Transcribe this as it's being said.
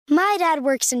My dad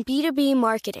works in B2B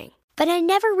marketing, but I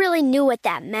never really knew what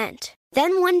that meant.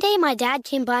 Then one day, my dad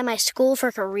came by my school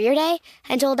for career day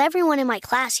and told everyone in my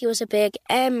class he was a big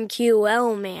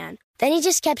MQL man. Then he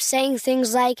just kept saying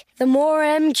things like, the more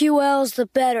MQLs, the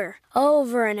better,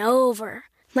 over and over.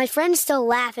 My friends still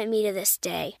laugh at me to this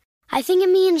day. I think it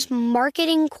means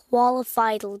marketing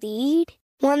qualified lead.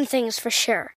 One thing's for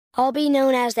sure. I'll be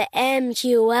known as the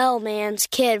MQL man's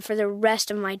kid for the rest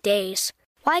of my days.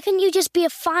 Why couldn't you just be a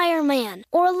fireman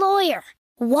or a lawyer?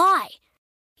 Why?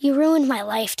 You ruined my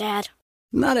life, Dad.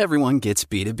 Not everyone gets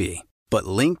B2B, but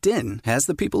LinkedIn has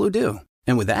the people who do.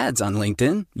 And with ads on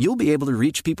LinkedIn, you'll be able to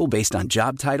reach people based on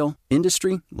job title,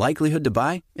 industry, likelihood to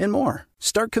buy, and more.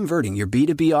 Start converting your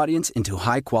B2B audience into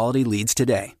high-quality leads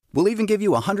today. We'll even give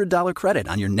you a $100 credit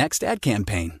on your next ad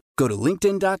campaign. Go to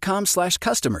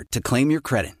linkedin.com/customer to claim your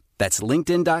credit. That's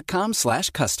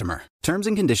linkedin.com/customer. Terms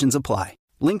and conditions apply.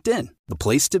 LinkedIn, the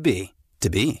place to be, to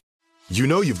be. You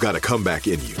know you've got a comeback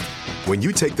in you. When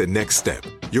you take the next step,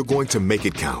 you're going to make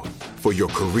it count. For your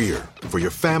career, for your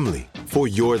family, for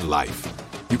your life.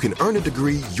 You can earn a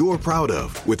degree you're proud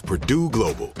of with Purdue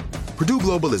Global. Purdue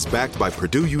Global is backed by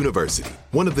Purdue University,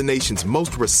 one of the nation's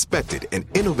most respected and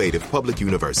innovative public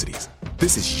universities.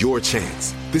 This is your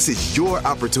chance. This is your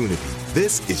opportunity.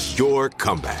 This is your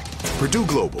comeback. Purdue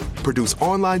Global, Purdue's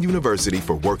online university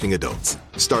for working adults.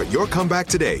 Start your comeback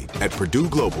today at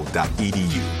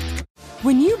purdueglobal.edu.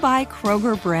 When you buy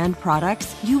Kroger brand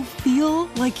products, you feel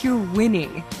like you're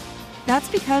winning. That's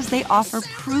because they offer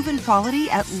proven quality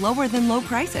at lower than low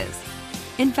prices.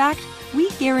 In fact, we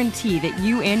guarantee that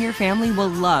you and your family will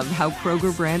love how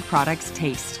Kroger brand products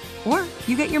taste, or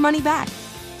you get your money back.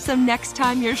 So next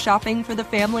time you're shopping for the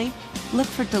family, look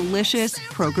for delicious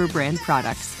Kroger brand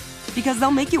products, because they'll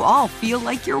make you all feel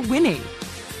like you're winning.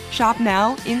 Shop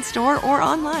now, in-store, or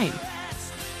online.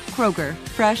 Kroger,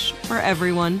 fresh for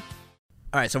everyone.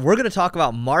 All right, so we're going to talk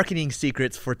about marketing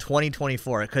secrets for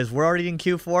 2024 because we're already in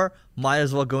Q4. Might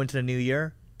as well go into the new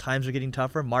year. Times are getting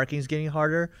tougher. Marketing's getting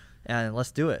harder. And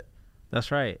let's do it.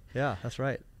 That's right. Yeah, that's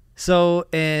right. So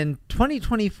in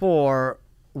 2024,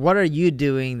 what are you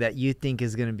doing that you think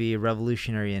is going to be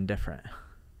revolutionary and different?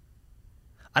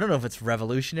 I don't know if it's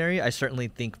revolutionary. I certainly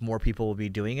think more people will be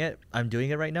doing it. I'm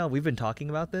doing it right now. We've been talking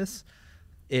about this.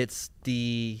 It's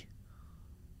the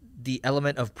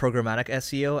element of programmatic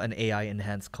SEO and AI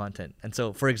enhanced content. And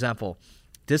so, for example,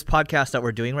 this podcast that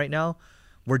we're doing right now,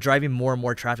 we're driving more and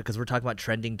more traffic because we're talking about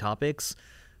trending topics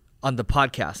on the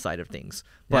podcast side of things.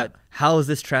 But how is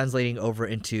this translating over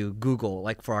into Google,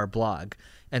 like for our blog?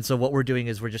 And so what we're doing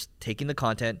is we're just taking the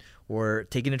content, we're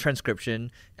taking a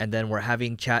transcription, and then we're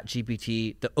having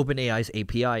ChatGPT, the OpenAI's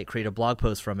API, create a blog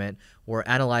post from it. We're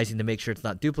analyzing to make sure it's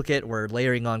not duplicate. We're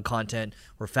layering on content.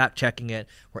 We're fact checking it.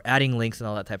 We're adding links and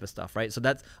all that type of stuff, right? So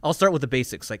I'll start with the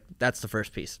basics. Like that's the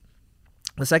first piece.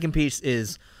 The second piece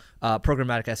is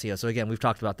programmatic SEO. So again, we've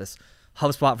talked about this.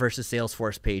 HubSpot versus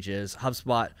Salesforce pages.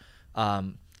 HubSpot, let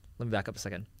me back up a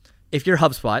second. If you're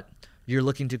HubSpot, you're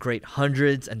looking to create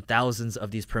hundreds and thousands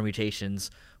of these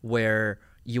permutations where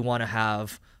you want to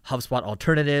have HubSpot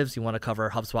alternatives, you want to cover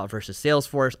HubSpot versus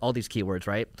Salesforce, all these keywords,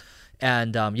 right?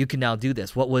 And you can now do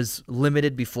this. What was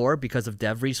limited before because of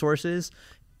dev resources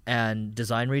and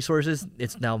design resources,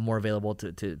 it's now more available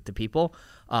to people.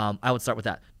 I would start with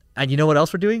that. And you know what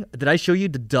else we're doing? Did I show you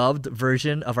the dubbed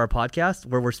version of our podcast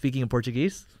where we're speaking in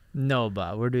Portuguese? No,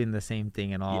 but we're doing the same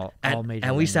thing in all major languages.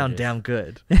 And we sound damn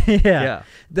good. Yeah.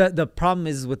 The problem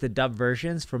is with the dub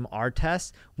versions from our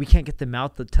tests, we can't get the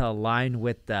mouth to align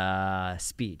with the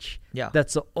speech. Yeah.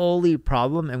 That's the only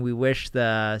problem, and we wish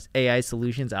the AI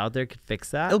solutions out there could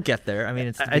fix that. It'll get there. I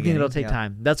mean, I think it'll take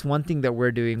time. That's one thing that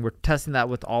we're doing. We're testing that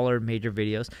with all our major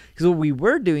videos. Because what we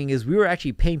were doing is we were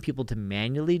actually paying people to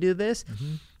manually do this.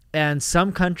 Mm-hmm. And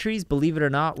some countries, believe it or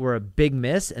not, were a big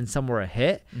miss and some were a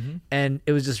hit. Mm-hmm. And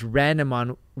it was just random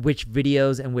on which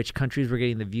videos and which countries were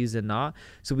getting the views and not.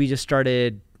 So we just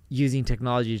started using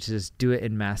technology to just do it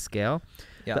in mass scale.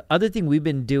 Yeah. The other thing we've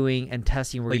been doing and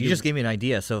testing... You just gave me an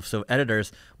idea. So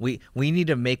editors, we need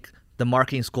to make the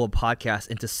Marketing School podcast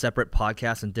into separate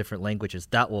podcasts in different languages.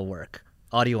 That will work.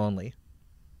 Audio only.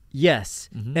 Yes,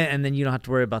 mm-hmm. and then you don't have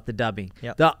to worry about the dubbing.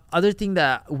 Yep. The other thing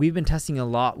that we've been testing a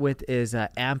lot with is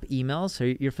AMP emails. So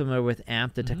you're familiar with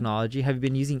AMP, the technology. Have you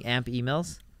been using AMP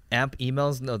emails? AMP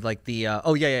emails? No, like the...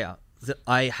 yeah.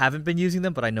 I haven't been using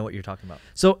them, but I know what you're talking about.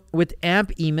 So with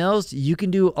AMP emails, you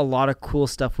can do a lot of cool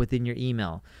stuff within your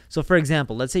email. So for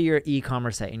example, let's say you're an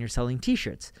e-commerce site and you're selling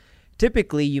t-shirts.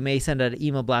 Typically, you may send out an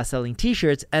email blast selling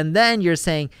t-shirts, and then you're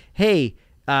saying, hey...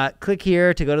 click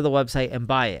here to go to the website and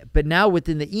buy it. But now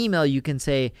within the email, you can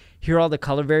say, here are all the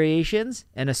color variations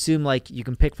and assume like you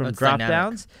can pick from drop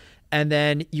downs. And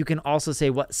then you can also say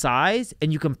what size,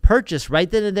 and you can purchase right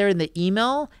then and there in the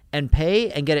email and pay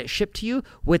and get it shipped to you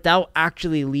without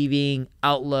actually leaving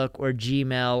Outlook or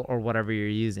Gmail or whatever you're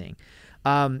using.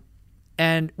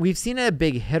 And we've seen a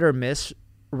big hit or miss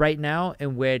right now,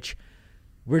 in which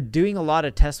we're doing a lot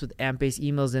of tests with AMP-based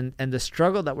emails, and the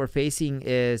struggle that we're facing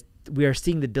is we are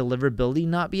seeing the deliverability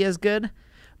not be as good.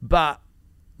 But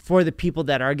for the people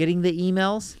that are getting the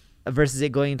emails versus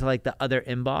it going into like the other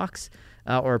inbox,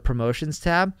 or promotions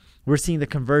tab, we're seeing the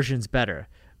conversions better.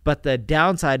 But the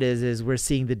downside is we're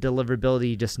seeing the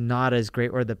deliverability just not as great,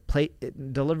 or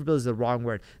deliverability is the wrong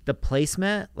word. The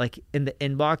placement, like in the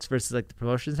inbox versus like the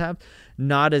promotions tab,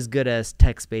 not as good as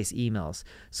text-based emails.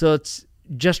 So it's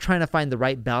just trying to find the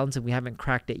right balance, and we haven't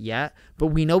cracked it yet. But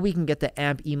we know we can get the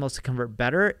AMP emails to convert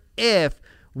better if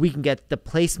we can get the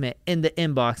placement in the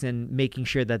inbox and making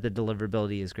sure that the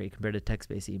deliverability is great compared to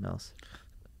text-based emails.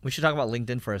 We should talk about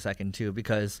LinkedIn for a second too,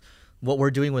 because what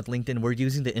we're doing with LinkedIn, we're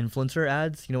using the influencer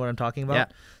ads. You know what I'm talking about? Yeah.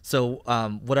 So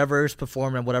whatever's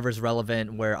performing and whatever's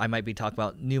relevant, where I might be talking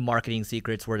about new marketing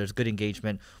secrets where there's good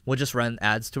engagement, we'll just run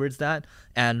ads towards that.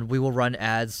 And we will run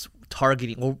ads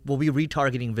targeting, we'll be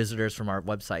retargeting visitors from our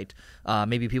website.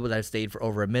 Maybe people that have stayed for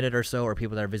over a minute or so, or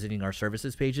people that are visiting our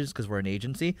services pages because we're an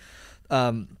agency.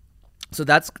 So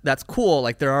that's cool.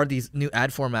 Like, there are these new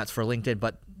ad formats for LinkedIn,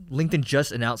 but LinkedIn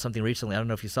just announced something recently. I don't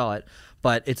know if you saw it,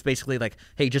 but it's basically like,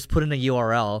 hey, just put in a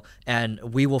URL and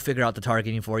we will figure out the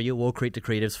targeting for you. We'll create the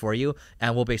creatives for you,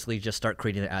 and we'll basically just start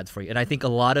creating the ads for you. And I think a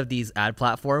lot of these ad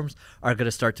platforms are going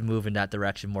to start to move in that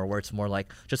direction more, where it's more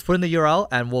like, just put in the URL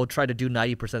and we'll try to do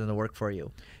 90% of the work for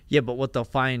you. Yeah, but what they'll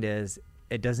find is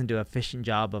it doesn't do an efficient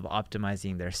job of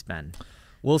optimizing their spend.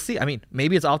 We'll see. I mean,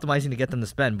 maybe it's optimizing to get them to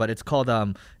spend, but it's called AI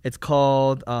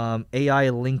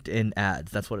LinkedIn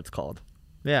ads. That's what it's called.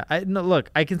 Yeah, look,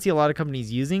 I can see a lot of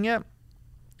companies using it.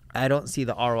 I don't see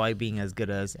the ROI being as good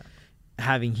as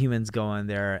having humans go in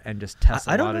there and just test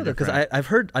a lot of different... I don't know, because I've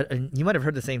heard, you might have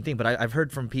heard the same thing, but I've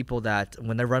heard from people that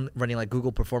when they're running like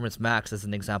Google Performance Max as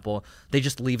an example, they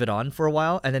just leave it on for a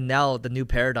while. And then now the new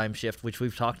paradigm shift, which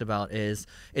we've talked about, is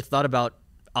it's not about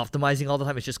optimizing all the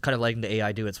time. It's just kind of letting the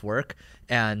AI do its work.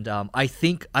 And I don't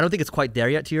think it's quite there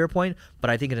yet, to your point,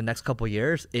 but I think in the next couple of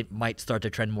years, it might start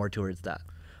to trend more towards that.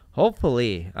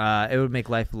 Hopefully, it would make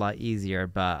life a lot easier,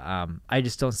 but I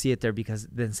just don't see it there because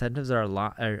the incentives are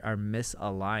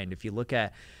misaligned. If you look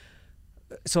at,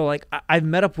 so like I've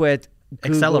met up with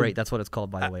Google, Accelerate, that's what it's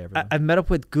called, by the way, everyone. I've met up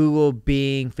with Google,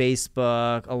 Bing,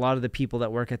 Facebook, a lot of the people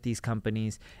that work at these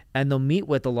companies, and they'll meet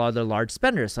with a lot of their large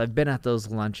spenders. So I've been at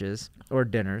those lunches or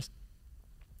dinners,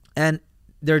 and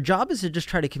their job is to just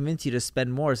try to convince you to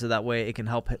spend more so that way it can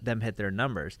help them hit their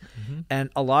numbers. Mm-hmm. And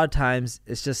a lot of times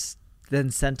it's just the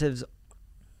incentives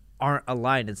aren't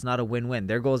aligned. It's not a win-win.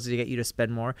 Their goal is to get you to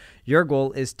spend more. Your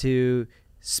goal is to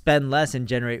spend less and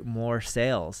generate more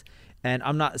sales. And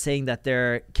I'm not saying that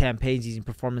their campaigns using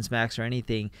Performance Max or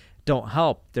anything don't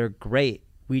help. They're great.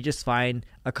 We just find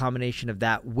a combination of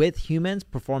that with humans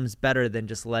performs better than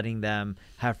just letting them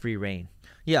have free reign.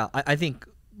 Yeah, I think,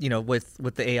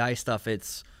 with the AI stuff,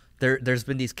 there's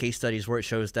been these case studies where it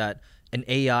shows that an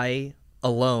AI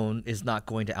alone is not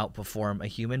going to outperform a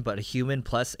human, but a human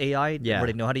plus AI, where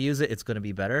they know how to use it, it's going to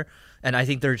be better. And I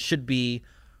think the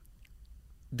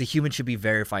human should be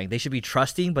verifying. They should be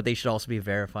trusting, but they should also be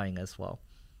verifying as well.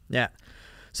 Yeah.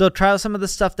 So try out some of the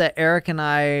stuff that Eric and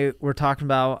I were talking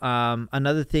about.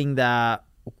 Another thing that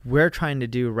we're trying to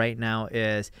do right now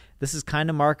is, this is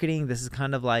kind of marketing. This is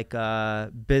kind of like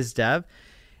biz dev,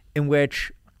 in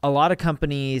which a lot of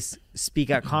companies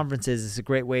speak at conferences. It's a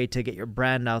great way to get your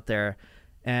brand out there.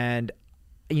 And,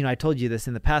 I told you this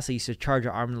in the past. I used to charge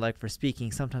an arm and leg for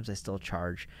speaking. Sometimes I still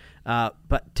charge.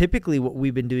 But typically what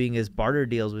we've been doing is barter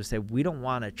deals. We say, we don't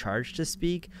want to charge to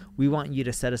speak. We want you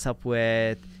to set us up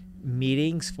with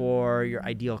meetings for your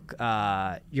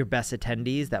your best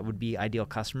attendees that would be ideal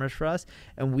customers for us.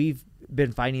 And we've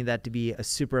been finding that to be a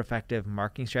super effective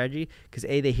marketing strategy, because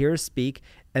A, they hear us speak,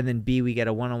 and then B, we get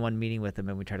a one-on-one meeting with them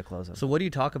and we try to close them. So what do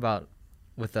you talk about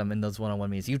with them in those one-on-one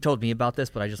meetings? You've told me about this,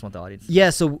 but I just want the audience to know.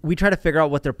 So we try to figure out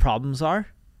what their problems are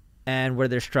and where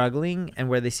they're struggling and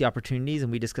where they see opportunities,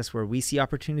 and we discuss where we see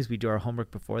opportunities. We do our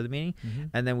homework before the meeting,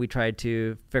 and then we try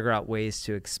to figure out ways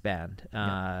to expand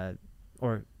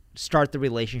or start the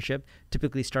relationship.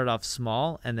 Typically start off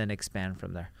small and then expand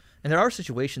from there. And there are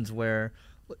situations where,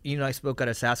 I spoke at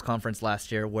a SaaS conference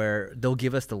last year where they'll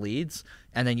give us the leads,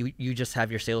 and then you just have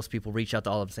your salespeople reach out to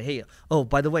all of them and say, hey, oh,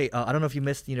 by the way, I don't know if you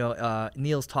missed,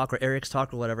 Neil's talk or Eric's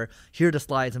talk or whatever. Here are the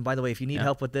slides. And by the way, if you need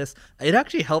help with this, it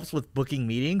actually helps with booking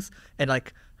meetings. And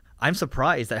I'm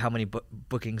surprised at how many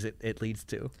bookings it leads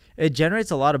to. It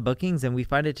generates a lot of bookings, and we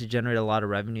find it to generate a lot of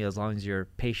revenue as long as you're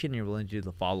patient and you're willing to do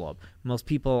the follow-up. Most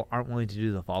people aren't willing to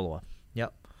do the follow-up.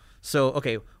 Yep. So,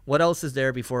 okay, what else is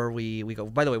there before we go?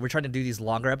 By the way, we're trying to do these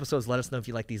longer episodes. Let us know if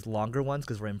you like these longer ones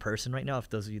because we're in person right now, if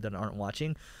those of you that aren't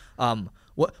watching.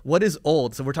 What is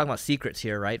old? So we're talking about secrets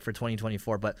here, right, for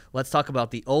 2024. But let's talk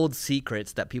about the old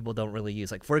secrets that people don't really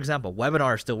use. Like, for example,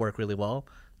 webinars still work really well.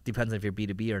 Depends if you're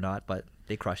B2B or not, but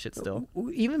they crush it still.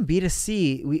 Even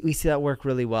B2C, we see that work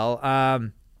really well.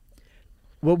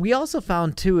 What we also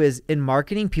found too is in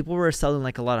marketing, people were selling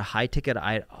like a lot of high ticket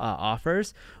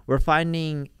offers. We're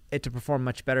finding it to perform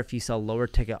much better if you sell lower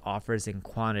ticket offers in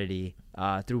quantity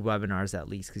through webinars, at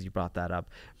least, because you brought that up,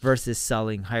 versus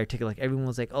selling higher ticket. Like everyone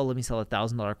was like, oh, let me sell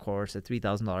 $1,000 course, a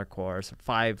 $3,000 course, or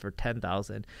 $5,000 or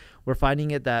 $10,000. We're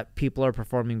finding it that people are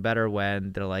performing better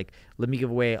when they're like, let me give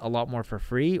away a lot more for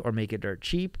free or make it dirt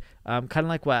cheap. Kind of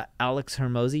like what Alex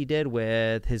Hormozi did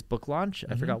with his book launch.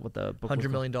 I forgot what the book $100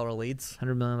 million leads.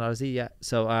 $100 million leads, yeah.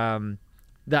 So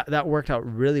that worked out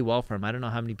really well for him. I don't know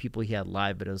how many people he had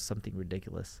live, but it was something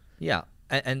ridiculous. Yeah,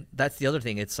 and that's the other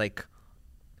thing. It's like,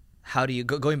 how do you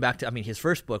going back to, I mean, his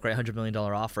first book, right, $100 million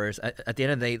offers. At the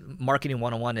end of the day, marketing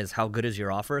 101 is how good is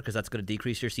your offer, because that's going to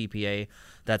decrease your CPA.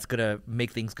 That's going to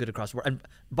make things good across the board. And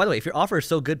by the way, if your offer is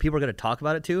so good, people are going to talk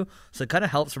about it too. So it kind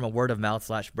of helps from a word of mouth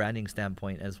 / branding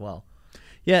standpoint as well.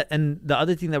 Yeah, and the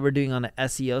other thing that we're doing on an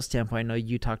SEO standpoint, I know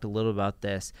you talked a little about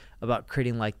this, about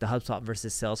creating like the HubSpot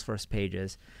versus Salesforce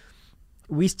pages.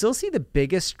 We still see the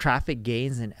biggest traffic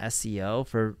gains in SEO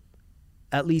for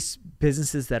at least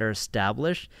businesses that are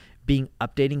established being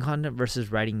updating content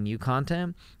versus writing new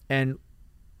content. And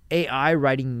AI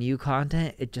writing new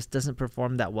content, it just doesn't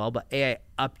perform that well. But AI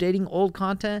updating old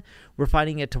content, we're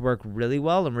finding it to work really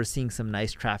well, and we're seeing some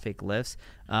nice traffic lifts.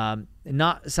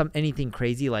 Not anything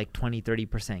crazy like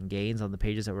 20-30% gains on the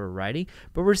pages that we're writing,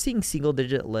 but we're seeing single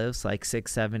digit lifts like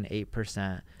 6, 7,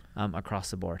 8%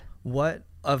 across the board.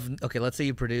 Okay, let's say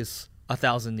you produce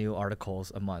 1,000 new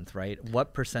articles a month, right?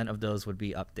 What percent of those would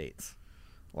be updates?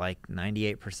 Like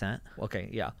 98%. Okay,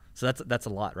 yeah. So that's a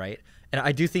lot, right? And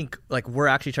I do think like we're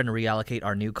actually trying to reallocate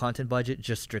our new content budget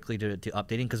just strictly to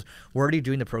updating, because we're already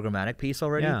doing the programmatic piece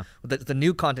already. Yeah. The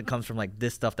new content comes from like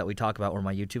this stuff that we talk about or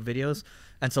my YouTube videos.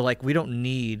 And so like we don't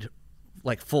need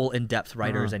like full in-depth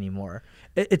writers anymore.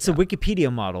 It's a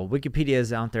Wikipedia model. Wikipedia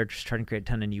is out there just trying to create a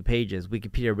ton of new pages.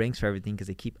 Wikipedia ranks for everything because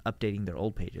they keep updating their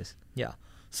old pages. Yeah.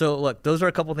 So look, those are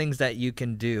a couple things that you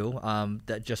can do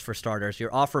that just for starters.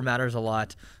 Your offer matters a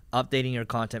lot. Updating your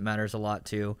content matters a lot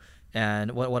too.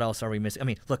 And what else are we missing? I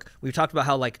mean, look, we've talked about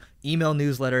how like email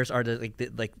newsletters are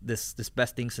this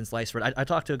best thing since sliced bread. I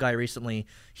talked to a guy recently.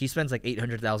 He spends like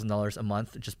 $800,000 a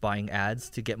month just buying ads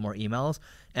to get more emails,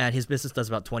 and his business does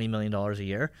about $20 million a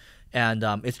year. And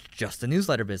it's just a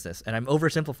newsletter business. And I'm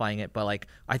oversimplifying it, but like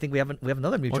I think we have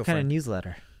another mutual What kind friend. of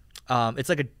newsletter? It's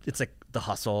like The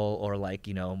Hustle or like,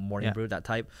 Morning Brew, that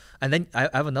type. And then I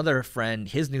have another friend,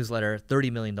 his newsletter,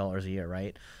 $30 million a year,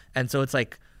 right? And so it's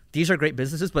like, these are great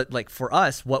businesses, but like for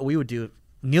us, what we would do,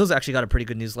 Neil's actually got a pretty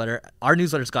good newsletter. Our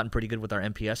newsletter's gotten pretty good with our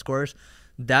NPS scores.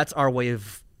 That's our way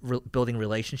of building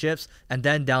relationships. And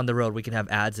then down the road, we can have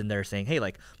ads in there saying, hey,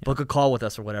 like book a call with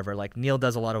us or whatever. Like Neil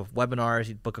does a lot of webinars,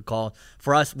 he'd book a call.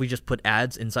 For us, we just put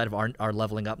ads inside of our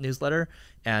Leveling Up newsletter,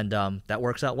 and that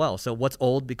works out well. So what's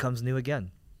old becomes new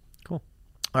again. Cool.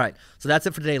 All right, so that's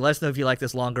it for today. Let us know if you like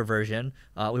this longer version.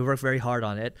 We worked very hard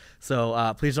on it.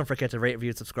 So please don't forget to rate,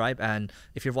 review, and subscribe. And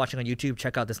if you're watching on YouTube,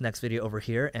 check out this next video over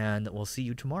here, and we'll see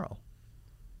you tomorrow.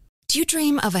 Do you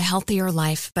dream of a healthier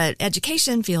life, but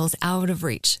education feels out of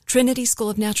reach? Trinity School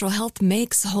of Natural Health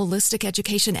makes holistic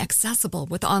education accessible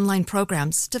with online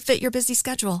programs to fit your busy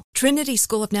schedule. Trinity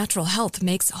School of Natural Health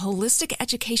makes holistic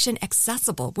education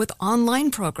accessible with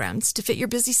online programs to fit your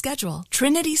busy schedule.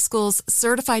 Trinity School's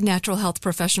Certified Natural Health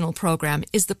Professional Program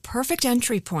is the perfect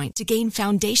entry point to gain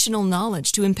foundational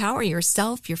knowledge to empower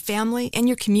yourself, your family, and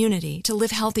your community to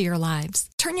live healthier lives.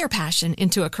 Turn your passion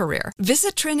into a career.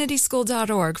 Visit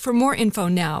trinityschool.org for more info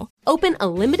now. Open a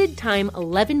limited-time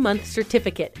 11-month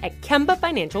certificate at Kemba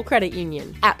Financial Credit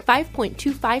Union. At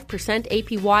 5.25%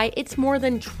 APY, it's more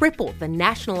than triple the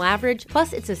national average,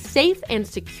 plus it's a safe and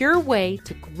secure way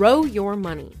to grow your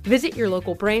money. Visit your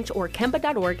local branch or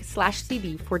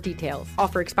kemba.org/cb for details.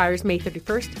 Offer expires May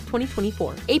 31st,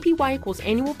 2024. APY equals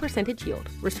annual percentage yield.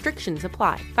 Restrictions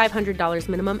apply. $500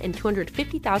 minimum and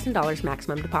 $250,000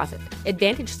 maximum deposit.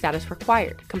 Advantage status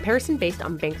required. Comparison based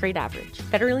on bank rate average.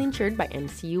 Federally insured by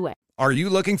NCUA. Are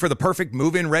you looking for the perfect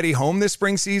move-in ready home this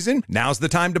spring season? Now's the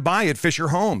time to buy at Fisher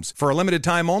Homes. For a limited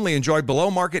time only, enjoy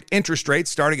below-market interest rates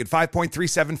starting at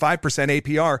 5.375%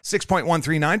 APR,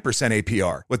 6.139%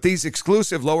 APR. With these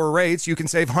exclusive lower rates, you can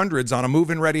save hundreds on a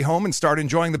move-in ready home and start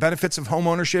enjoying the benefits of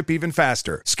homeownership even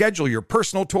faster. Schedule your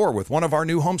personal tour with one of our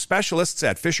new home specialists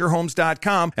at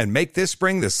FisherHomes.com and make this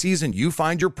spring the season you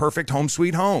find your perfect home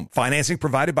sweet home. Financing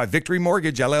provided by Victory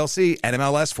Mortgage, LLC,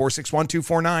 NMLS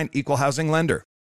 461249, Equal Housing Lender.